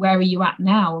actually where are you at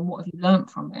now and what have you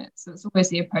learned from it? So it's always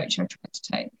the approach I try to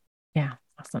take. Yeah.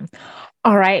 Awesome.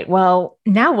 All right. Well,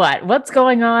 now what? What's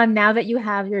going on now that you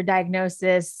have your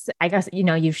diagnosis? I guess,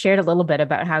 you've shared a little bit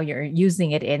about how you're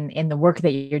using it in the work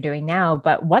that you're doing now,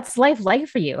 but what's life like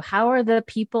for you? How are the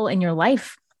people in your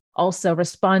life also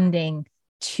responding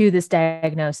to this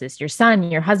diagnosis? Your son,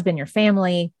 your husband, your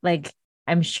family? Like,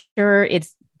 I'm sure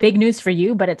it's big news for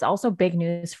you, but it's also big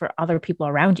news for other people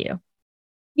around you.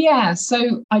 Yeah,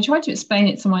 so I tried to explain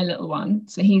it to my little one.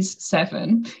 So he's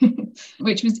 7,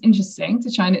 which was interesting to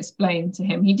try and explain to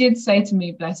him. He did say to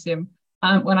me, bless him,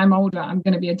 when I'm older, I'm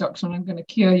going to be a doctor and I'm going to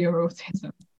cure your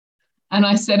autism. And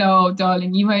I said, oh,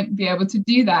 darling, you won't be able to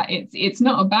do that. It's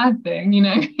not a bad thing,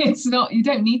 it's not, you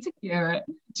don't need to cure it.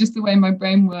 Just the way my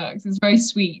brain works. It's very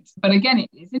sweet. But again,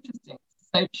 it's interesting.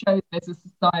 So it shows there's a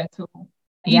societal.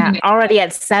 Yeah, already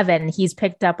at 7, he's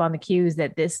picked up on the cues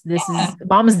that this is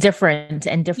mom's different,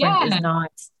 and different is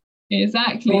not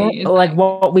exactly like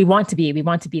what we want to be. We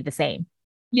want to be the same.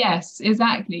 Yes,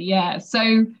 exactly. Yeah.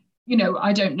 So,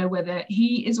 I don't know whether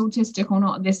he is autistic or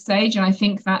not at this stage. And I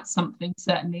think that's something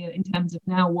certainly in terms of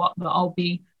now what that I'll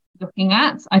be looking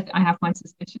at. I have my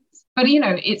suspicions. But,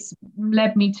 it's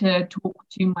led me to talk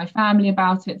to my family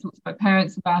about it, talk to my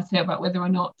parents about it, about whether or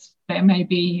not it may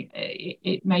be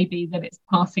that it's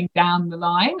passing down the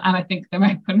line. And I think they may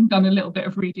have done a little bit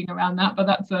of reading around that, but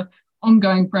that's an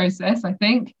ongoing process, I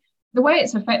think. The way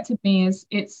it's affected me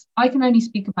is I can only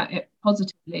speak about it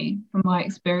positively from my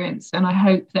experience. And I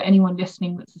hope that anyone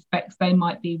listening that suspects they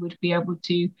might be would be able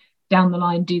to down the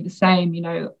line do the same.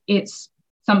 It's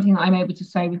something that I'm able to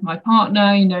say with my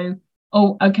partner,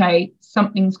 oh, okay,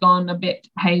 something's gone a bit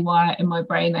haywire in my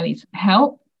brain. I need some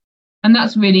help. And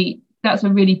that's a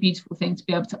really beautiful thing to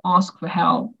be able to ask for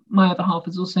help. My other half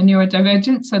is also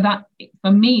neurodivergent. So that,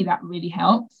 for me, that really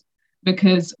helps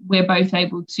because we're both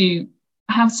able to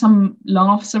have some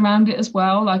laughs around it as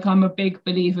well. Like, I'm a big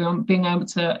believer in being able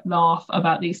to laugh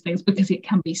about these things because it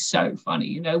can be so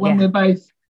funny, when we're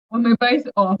both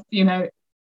off,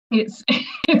 it's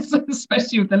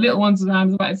especially with the little ones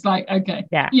around, but it's like, okay,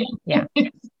 yeah.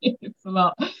 It's a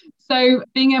lot. So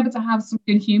being able to have some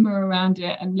good humor around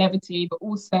it and levity, but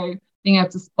also being able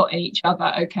to spot in each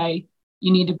other, okay,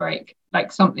 you need a break,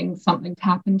 like something's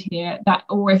happened here. That,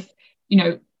 or if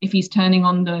he's turning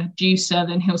on the juicer,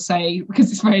 then he'll say,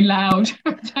 because it's very loud,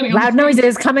 loud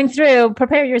noises coming through,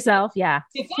 prepare yourself. Yeah,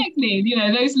 exactly.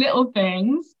 Those little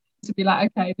things to be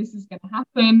like, okay, this is going to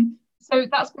happen. So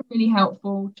that's been really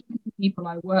helpful to people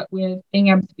I work with, being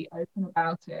able to be open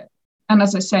about it. And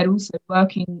as I said, also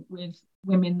working with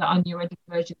women that are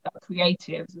neurodivergent, that are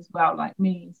creatives as well, like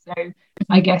me. So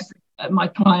I guess my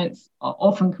clients are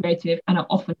often creative and are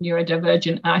often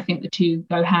neurodivergent. And I think the two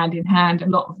go hand in hand a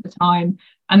lot of the time.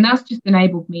 And that's just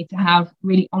enabled me to have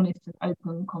really honest and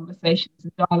open conversations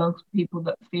and dialogues with people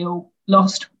that feel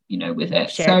lost, with it.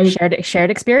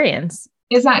 Shared experience.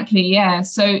 Exactly, yeah.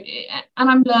 So, and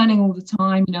I'm learning all the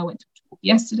time. I went to talk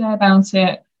yesterday about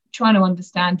it, trying to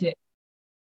understand it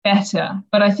better.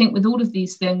 But I think with all of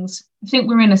these things, I think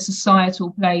we're in a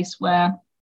societal place where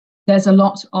there's a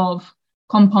lot of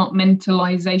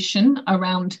compartmentalization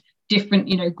around different,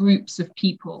 groups of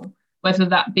people, whether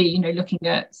that be, looking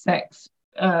at sex,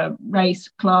 race,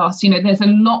 class. There's a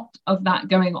lot of that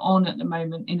going on at the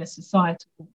moment through a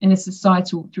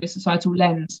societal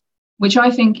lens, which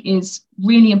I think is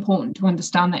really important to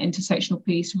understand that intersectional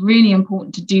piece, really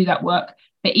important to do that work.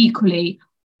 But equally,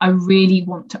 I really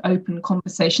want to open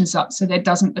conversations up so there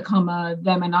doesn't become a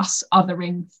them and us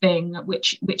othering thing,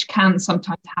 which can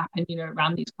sometimes happen,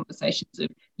 around these conversations of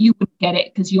you wouldn't get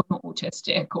it because you're not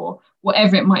autistic or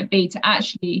whatever it might be, to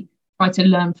actually try to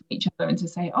learn from each other and to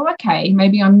say, oh, okay,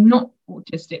 maybe I'm not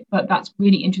autistic, but that's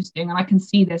really interesting. And I can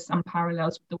see there's some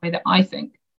parallels with the way that I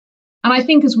think. And I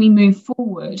think as we move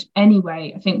forward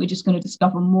anyway, I think we're just going to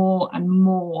discover more and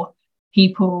more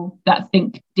people that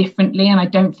think differently. And I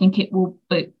don't think it will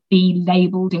be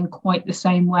labelled in quite the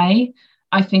same way.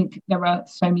 I think there are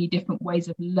so many different ways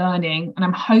of learning. And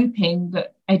I'm hoping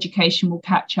that education will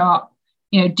catch up,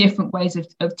 different ways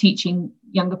of teaching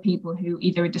younger people who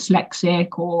either are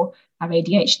dyslexic or have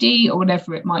ADHD or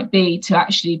whatever it might be, to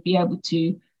actually be able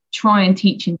to try and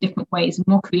teach in different ways and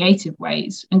more creative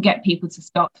ways and get people to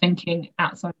start thinking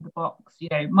outside the box.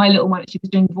 My little one, she was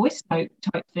doing voice note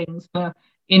type things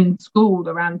in school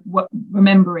around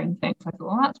remembering things. I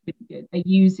thought, that's pretty good. They're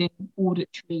using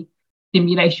auditory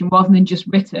stimulation rather than just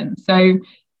written. So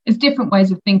there's different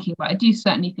ways of thinking, but I do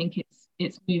certainly think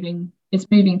it's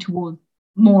moving towards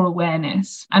more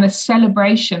awareness and a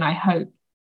celebration, I hope,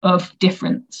 of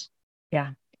difference.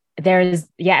 Yeah.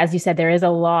 As you said, there is a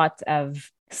lot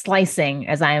of slicing,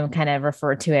 as I am kind of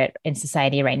referred to it in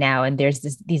society right now. And there's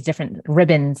these different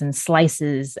ribbons and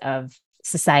slices of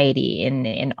society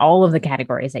in all of the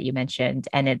categories that you mentioned.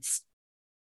 And it's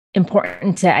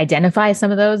important to identify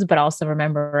some of those, but also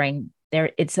remembering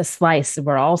it's a slice.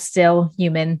 We're all still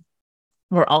human.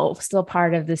 We're all still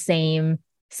part of the same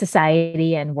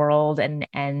society and world.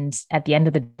 And at the end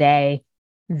of the day,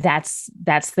 that's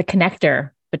the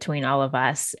connector between all of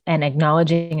us, and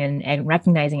acknowledging and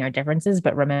recognizing our differences,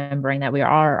 but remembering that we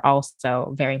are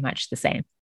also very much the same.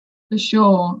 For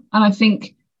sure. And I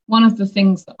think one of the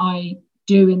things that I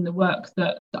do in the work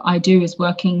that I do is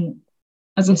working,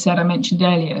 as I said, I mentioned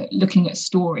earlier, looking at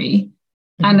story.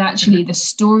 And actually the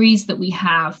stories that we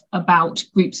have about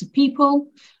groups of people,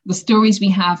 the stories we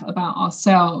have about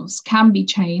ourselves can be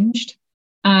changed.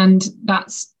 And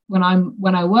that's when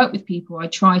I work with people, I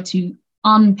try to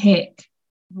unpick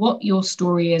what your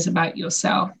story is about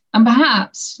yourself. And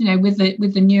perhaps, with the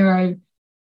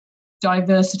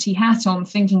neurodiversity hat on,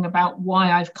 thinking about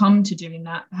why I've come to doing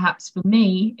that, perhaps for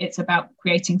me, it's about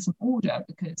creating some order,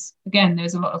 because again,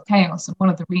 there's a lot of chaos. And one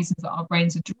of the reasons that our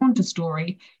brains are drawn to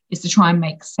story is to try and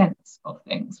make sense of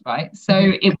things, right? So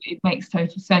it makes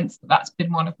total sense that that's been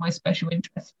one of my special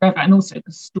interests forever. And also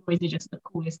because stories are just the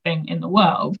coolest thing in the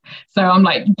world. So I'm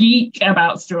like geek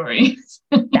about stories.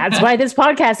 That's why this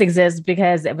podcast exists,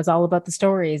 because it was all about the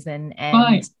stories and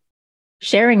right.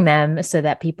 sharing them so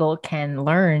that people can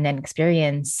learn and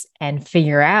experience and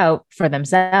figure out for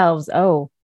themselves, oh,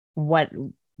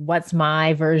 what's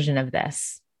my version of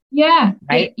this? Yeah.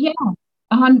 Right.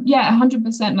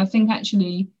 100%. And I think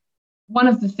actually one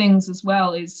of the things as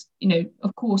well is,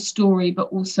 of course, story, but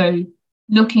also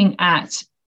looking at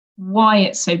why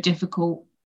it's so difficult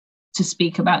to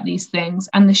speak about these things,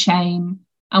 and the shame,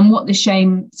 and what the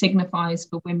shame signifies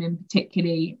for women,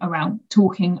 particularly around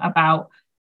talking about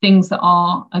things that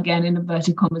are, again, in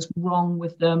inverted commas, wrong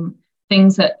with them,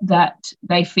 things that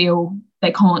they feel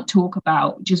they can't talk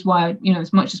about, which is why,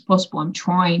 as much as possible, I'm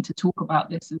trying to talk about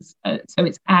this so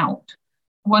it's out.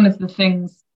 One of the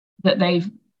things that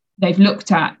they've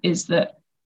looked at is that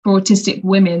for autistic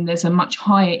women, there's a much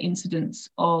higher incidence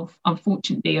of,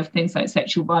 unfortunately, of things like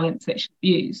sexual violence, sexual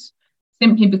abuse,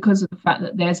 simply because of the fact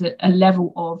that there's a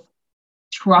level of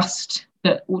trust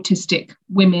that autistic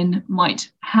women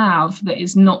might have that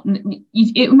is not.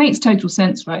 It makes total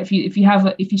sense, right? If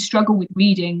you struggle with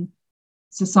reading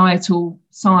societal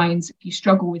signs, if you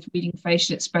struggle with reading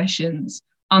facial expressions,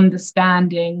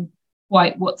 understanding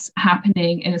quite what's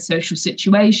happening in a social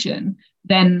situation,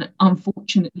 then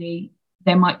unfortunately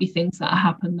there might be things that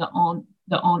happen that aren't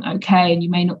okay, and you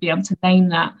may not be able to name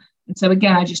that. And so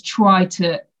again, I just try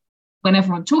to,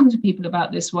 whenever I'm talking to people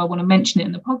about this, I want to mention it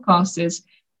in the podcast, is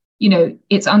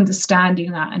it's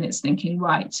understanding that, and it's thinking,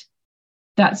 right,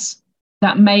 that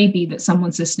may be that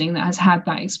someone's listening that has had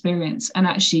that experience, and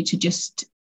actually to just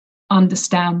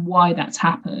understand why that's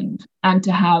happened, and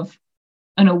to have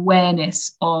an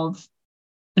awareness of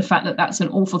the fact that that's an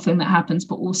awful thing that happens,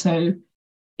 but also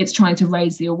it's trying to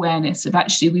raise the awareness of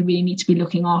actually we really need to be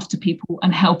looking after people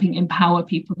and helping empower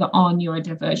people that are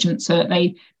neurodivergent, so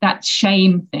that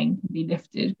shame thing can be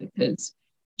lifted, because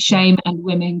shame and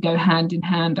women go hand in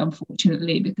hand,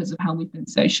 unfortunately, because of how we've been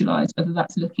socialized, whether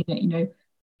that's looking at,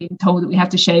 being told that we have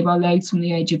to shave our legs from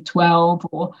the age of 12,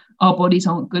 or our bodies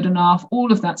aren't good enough,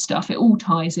 all of that stuff, it all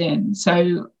ties in.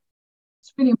 So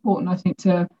it's really important, I think,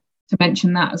 to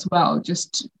mention that as well,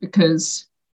 just because,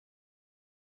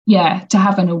 to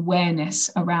have an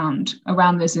awareness around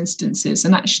those instances,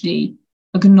 and actually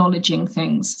acknowledging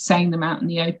things, saying them out in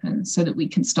the open, so that we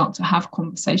can start to have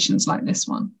conversations like this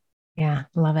one. Yeah,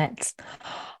 love it.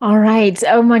 All right.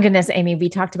 Oh my goodness, Amy, we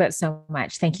talked about so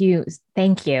much. Thank you.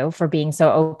 Thank you for being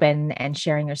so open and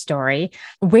sharing your story.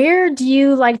 Where do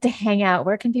you like to hang out?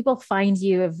 Where can people find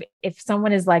you if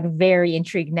someone is like very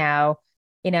intrigued now,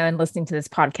 and listening to this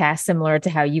podcast, similar to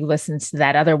how you listened to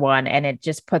that other one, and it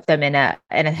just put them in a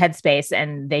headspace,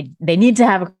 and they need to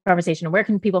have a conversation? Where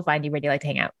can people find you? Where do you like to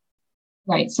hang out?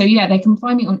 Right. So they can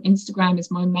find me on Instagram as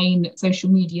my main social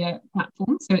media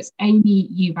platform. So it's Amy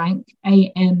Ewbank,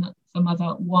 A-M for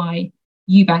mother, Y,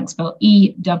 Ewbank spelled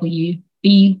E-W,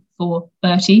 B for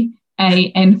 30,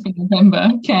 A-N for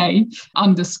November, K _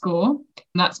 And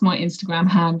that's my Instagram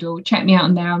handle. Check me out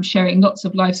on there. I'm sharing lots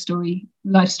of life story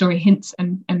hints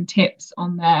and tips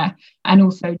on there, and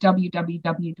also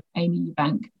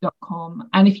www.amyewbank.com.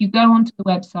 And if you go onto the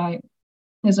website,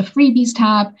 there's a freebies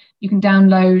tab. You can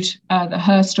download the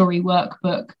Her Story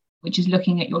workbook, which is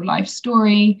looking at your life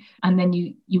story. And then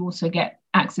you also get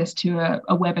access to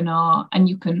a webinar. And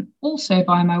you can also,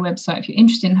 via my website, if you're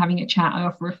interested in having a chat, I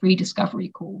offer a free discovery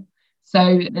call.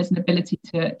 So there's an ability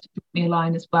to drop me a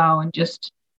line as well. And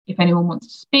just, if anyone wants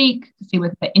to speak, to see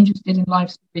whether they're interested in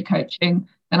life story coaching,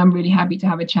 then I'm really happy to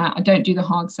have a chat. I don't do the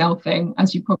hard sell thing,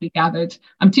 as you probably gathered.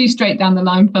 I'm too straight down the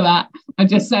line for that. I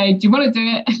just say, do you want to do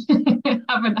it?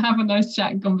 have a nice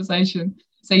chat and conversation.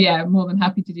 So yeah, more than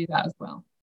happy to do that as well.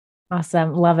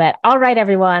 Awesome. Love it. All right,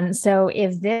 everyone. So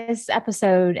if this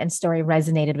episode and story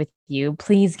resonated with you,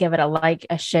 please give it a like,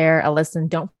 a share, a listen.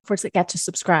 Don't forget to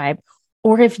subscribe.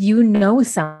 Or if you know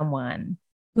someone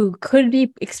who could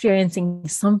be experiencing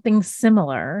something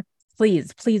similar,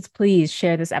 please, please, please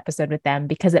share this episode with them,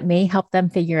 because it may help them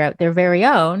figure out their very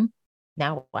own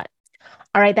now what.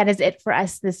 All right, that is it for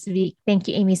us this week. Thank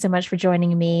you, Amy, so much for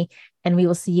joining me. And we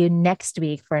will see you next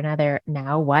week for another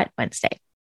Now What Wednesday.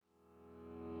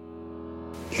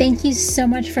 Thank you so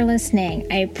much for listening.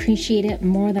 I appreciate it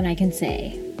more than I can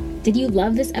say. Did you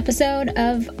love this episode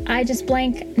of I Just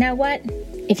Blank Now What?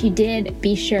 If you did,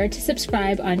 be sure to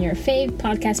subscribe on your fave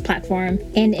podcast platform.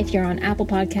 And if you're on Apple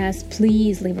Podcasts,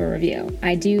 please leave a review.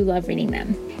 I do love reading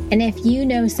them. And if you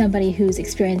know somebody who's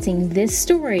experiencing this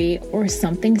story or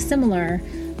something similar,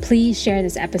 please share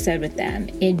this episode with them.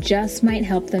 It just might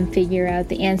help them figure out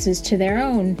the answers to their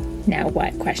own now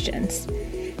what questions.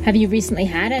 Have you recently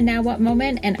had a now what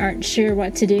moment and aren't sure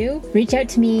what to do? Reach out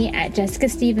to me at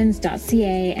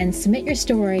jessicastevens.ca and submit your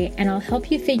story, and I'll help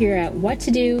you figure out what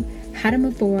to do, how to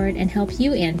move forward, and help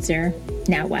you answer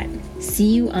now what.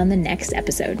 See you on the next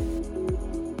episode.